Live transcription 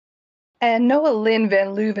And Noah Lynn Van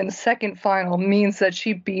Leuven's second final means that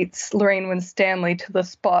she beats Lorraine Winstanley to the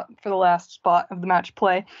spot for the last spot of the match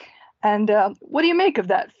play. And what do you make of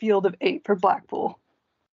that field of 8 for Blackpool?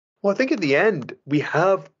 Well, I think in the end, we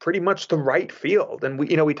have pretty much the right field. And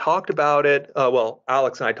we talked about it.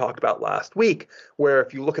 Alex and I talked about last week, where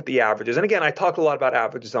if you look at the averages, and again, I talked a lot about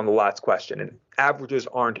averages on the last question, and averages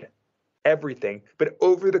aren't everything. But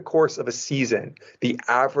over the course of a season, the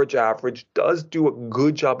average does do a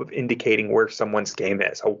good job of indicating where someone's game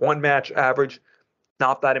is. A one match average,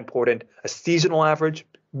 not that important. A seasonal average,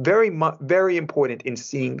 very important in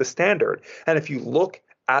seeing the standard. And if you look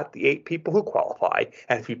at the 8 people who qualify,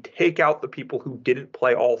 and if you take out the people who didn't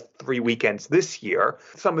play all 3 weekends this year,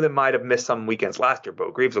 some of them might have missed some weekends last year.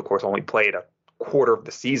 Bo Greaves, of course, only played a quarter of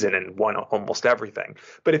the season and won almost everything.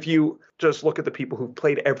 But if you just look at the people who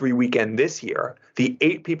played every weekend this year, the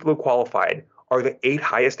 8 people who qualified are the 8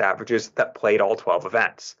 highest averages that played all 12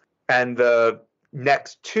 events. And the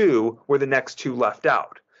next 2 were the next 2 left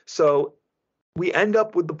out. So we end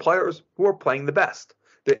up with the players who are playing the best.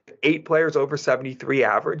 The 8 players over 73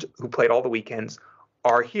 average who played all the weekends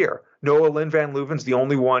are here. Noah Lynn Van Leuven's the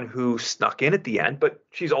only one who snuck in at the end, but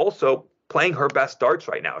she's also playing her best darts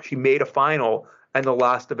right now. She made a final in the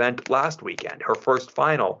last event last weekend, her first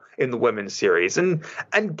final in the women's series, and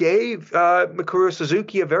gave Mikuru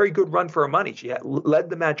Suzuki a very good run for her money. She led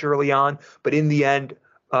the match early on, but in the end,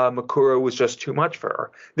 Mikuru was just too much for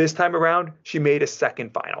her. This time around, she made a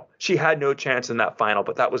second final. She had no chance in that final,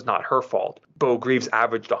 but that was not her fault. Bo Greaves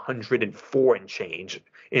averaged 104 and change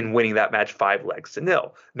in winning that match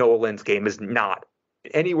 5-0. Noah Lynn's game is not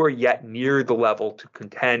anywhere yet near the level to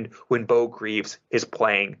contend when Bo Greaves is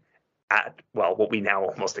playing at, well, what we now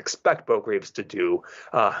almost expect Bo Greaves to do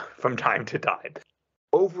from time to time.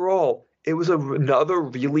 Overall, it was another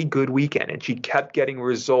really good weekend, and she kept getting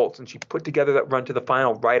results, and she put together that run to the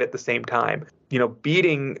final right at the same time.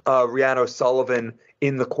 Beating Rhiannon O'Sullivan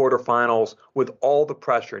in the quarterfinals with all the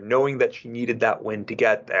pressure, knowing that she needed that win to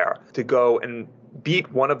get there, to go and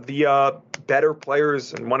beat one of the better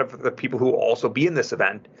players and one of the people who will also be in this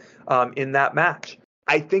event in that match.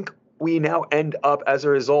 I think we now end up, as a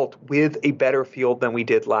result, with a better field than we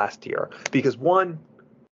did last year. Because one,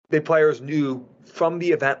 the players knew from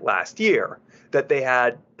the event last year that they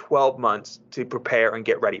had 12 months to prepare and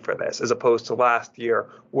get ready for this, as opposed to last year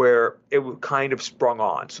where it kind of sprung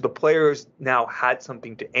on. So the players now had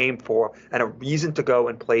something to aim for and a reason to go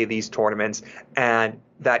and play these tournaments. And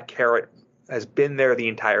that carrot has been there the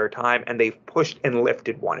entire time, and they've pushed and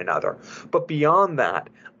lifted one another. But beyond that,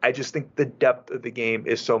 I just think the depth of the game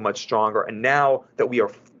is so much stronger. And now that we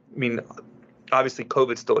are, obviously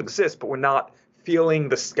COVID still exists, but we're not feeling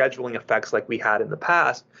the scheduling effects like we had in the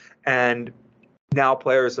past. And now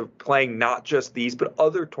players are playing not just these, but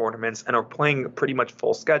other tournaments and are playing pretty much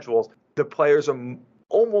full schedules. The players are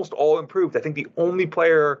almost all improved. I think the only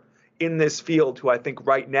player in this field who I think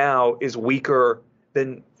right now is weaker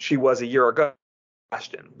than she was a year ago,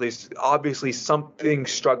 Ashton. There's obviously something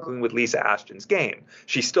struggling with Lisa Ashton's game.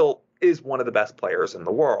 She still is one of the best players in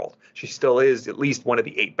the world. She still is at least one of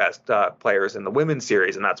the 8 best players in the women's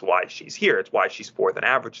series, and that's why she's here. It's why she's 4th in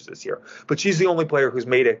averages this year. But she's the only player who's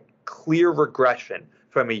made a clear regression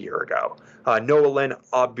from a year ago. Noah Lynn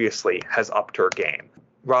obviously has upped her game.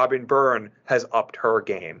 Robin Byrne has upped her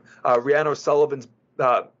game. Rhiannon O'Sullivan's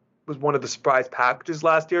was one of the surprise packages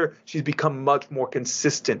last year. She's become much more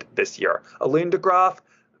consistent this year. Aline de Graaf,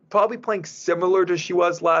 probably playing similar to she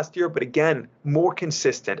was last year, but again, more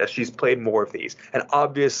consistent as she's played more of these. And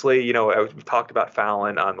obviously, we talked about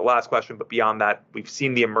Fallon on the last question, but beyond that, we've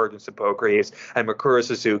seen the emergence of Bo Greaves, and Mikuru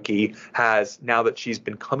Suzuki has, now that she's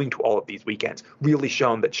been coming to all of these weekends, really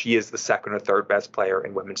shown that she is the 2nd or 3rd best player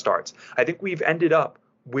in women's darts. I think we've ended up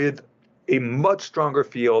with a much stronger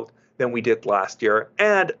field than we did last year,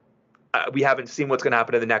 and we haven't seen what's going to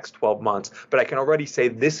happen in the next 12 months, but I can already say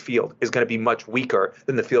this field is going to be much weaker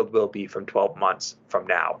than the field will be from 12 months from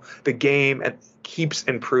now. The game keeps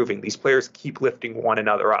improving. These players keep lifting one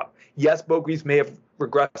another up. Yes, Bo Greaves may have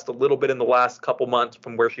regressed a little bit in the last couple months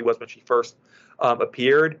from where she was when she first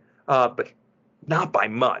appeared, but not by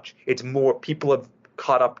much. It's more people have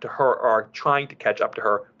caught up to her or are trying to catch up to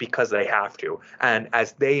her because they have to. And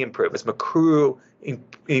as they improve, as Mikuru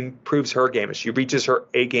improves her game, as she reaches her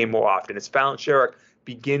A game more often, as Fallon Sherrick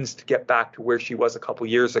begins to get back to where she was a couple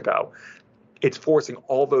years ago, it's forcing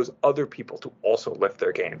all those other people to also lift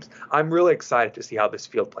their games. I'm really excited to see how this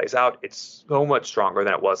field plays out. It's so much stronger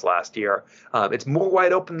than it was last year. It's more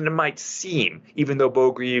wide open than it might seem, even though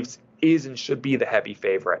Bo Greaves is and should be the heavy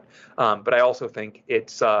favorite. But I also think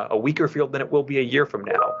it's a weaker field than it will be a year from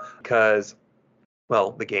now because,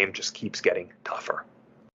 well, the game just keeps getting tougher.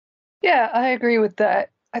 Yeah, I agree with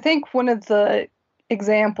that. I think one of the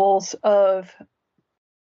examples of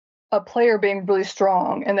a player being really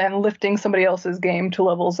strong and then lifting somebody else's game to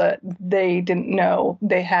levels that they didn't know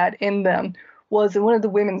they had in them was in one of the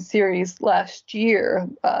women's series last year.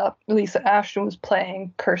 Lisa Ashton was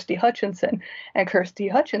playing Kirsty Hutchinson, and Kirsty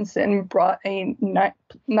Hutchinson brought a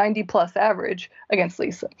 90 plus average against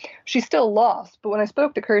Lisa. She still lost, but when I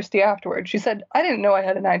spoke to Kirsty afterwards, she said, I didn't know I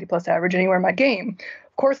had a 90 plus average anywhere in my game.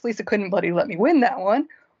 Of course, Lisa couldn't bloody let me win that one,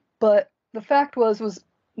 but the fact was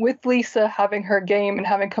with Lisa having her game and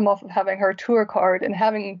having come off of having her tour card and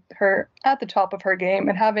having her at the top of her game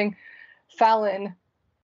and having Fallon,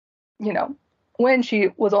 you know, when she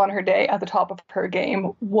was on her day at the top of her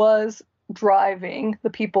game, was driving the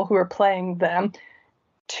people who are playing them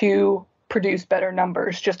to produce better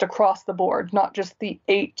numbers just across the board, not just the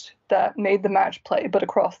 8 that made the match play, but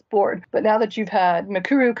across the board. But now that you've had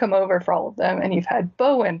Mikuru come over for all of them and you've had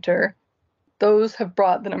Bo enter, those have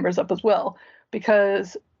brought the numbers up as well.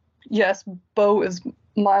 Because, yes, Bo is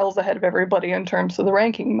miles ahead of everybody in terms of the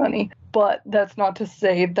ranking money, but that's not to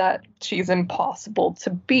say that she's impossible to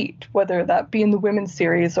beat, whether that be in the women's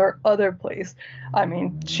series or other place. I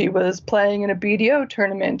mean, she was playing in a BDO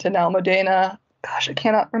tournament in Almudena. Gosh, I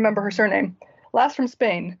cannot remember her surname. Last from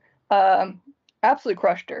Spain. Absolutely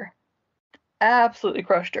crushed her. Absolutely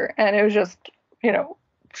crushed her. And it was just,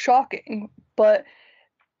 shocking. But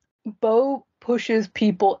Bo pushes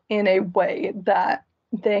people in a way that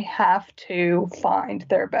they have to find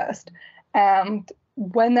their best. And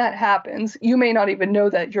when that happens, you may not even know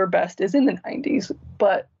that your best is in the 90s,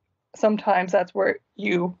 but sometimes that's where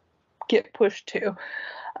you get pushed to.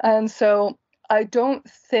 And so I don't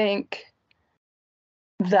think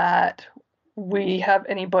that we have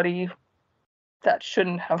anybody that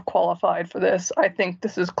shouldn't have qualified for this. I think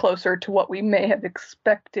this is closer to what we may have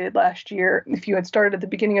expected last year if you had started at the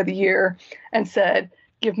beginning of the year and said,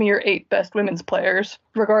 give me your 8 best women's players,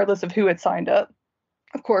 regardless of who had signed up.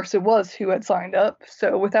 Of course, it was who had signed up.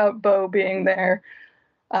 So without Bo being there,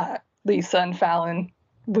 Lisa and Fallon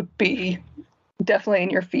would be definitely in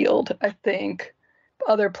your field. I think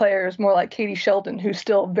other players, more like Katie Sheldon, who's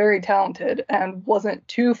still very talented and wasn't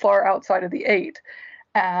too far outside of the 8,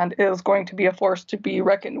 and is going to be a force to be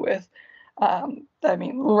reckoned with.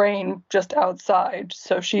 Lorraine just outside,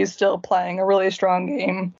 so she's still playing a really strong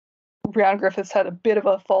game. Brianna Griffiths had a bit of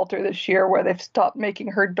a falter this year where they've stopped making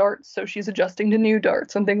her darts, so she's adjusting to new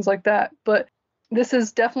darts and things like that. But this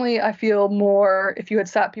is definitely, I feel, more, if you had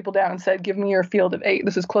sat people down and said, give me your field of 8,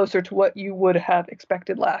 this is closer to what you would have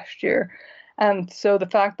expected last year. And so the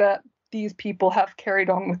fact that these people have carried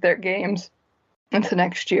on with their games into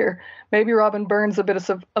next year. Maybe Robin Burns a bit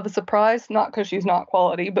of a surprise, not because she's not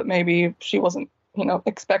quality, but maybe she wasn't,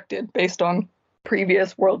 expected based on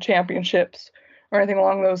previous world championships or anything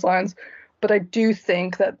along those lines. But I do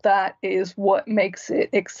think that that is what makes it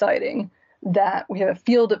exciting, that we have a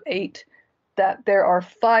field of 8, that there are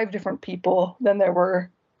 5 different people than there were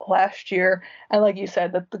last year. And like you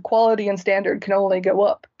said, that the quality and standard can only go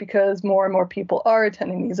up because more and more people are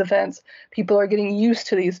attending these events. People are getting used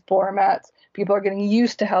to these formats. People are getting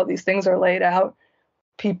used to how these things are laid out.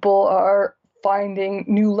 People are finding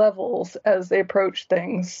new levels as they approach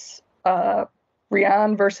things.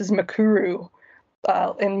 Rianne versus Mikuru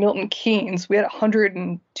in Milton Keynes, we had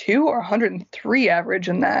 102 or 103 average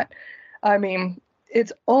in that. I mean,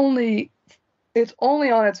 it's only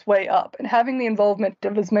on its way up, and having the involvement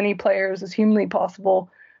of as many players as humanly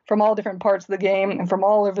possible from all different parts of the game and from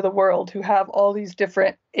all over the world who have all these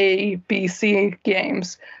different A, B, C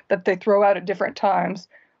games that they throw out at different times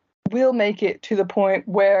will make it to the point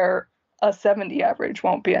where a 70 average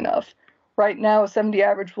won't be enough. Right now, a 70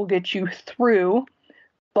 average will get you through,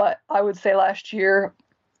 but I would say last year,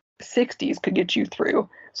 60s could get you through.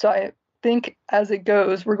 So I think as it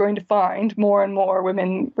goes, we're going to find more and more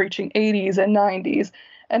women reaching 80s and 90s.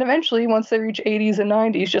 And eventually, once they reach 80s and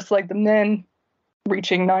 90s, just like the men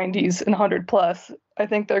reaching 90s and 100 plus, I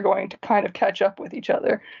think they're going to kind of catch up with each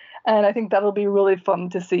other. And I think that'll be really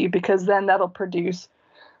fun to see, because then that'll produce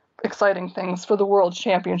exciting things for the World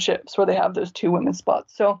Championships where they have those 2 women's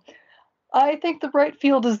spots. So I think the right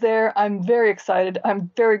field is there. I'm very excited.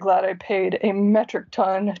 I'm very glad I paid a metric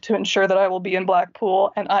ton to ensure that I will be in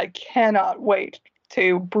Blackpool, and I cannot wait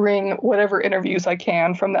to bring whatever interviews I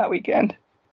can from that weekend.